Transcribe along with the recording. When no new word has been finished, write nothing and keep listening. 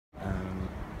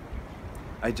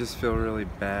I just feel really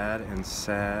bad and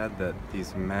sad that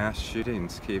these mass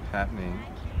shootings keep happening,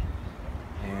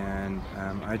 and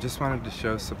I just wanted to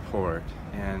show support.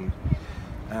 And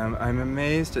I'm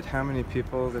amazed at how many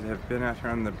people that have been out here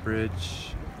on the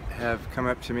bridge have come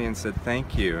up to me and said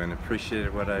thank you and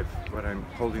appreciated what I'm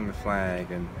holding the flag,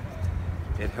 and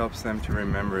it helps them to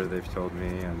remember, they've told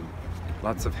me, and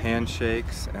lots of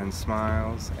handshakes and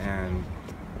smiles, and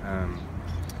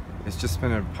it's just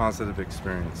been a positive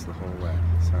experience the whole way.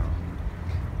 So.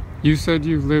 You said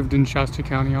you've lived in Shasta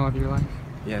County all of your life?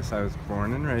 Yes, I was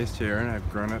born and raised here, and I've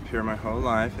grown up here my whole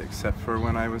life, except for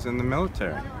when I was in the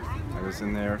military. I was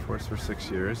in the Air Force for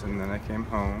 6 years, and then I came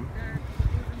home.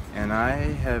 And I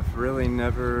have really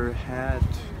never had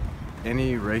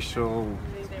any racial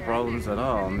problems at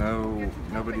all.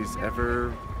 Nobody's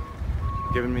ever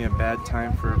given me a bad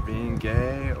time for being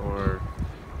gay, or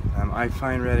I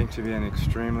find Reading to be an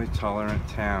extremely tolerant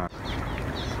town.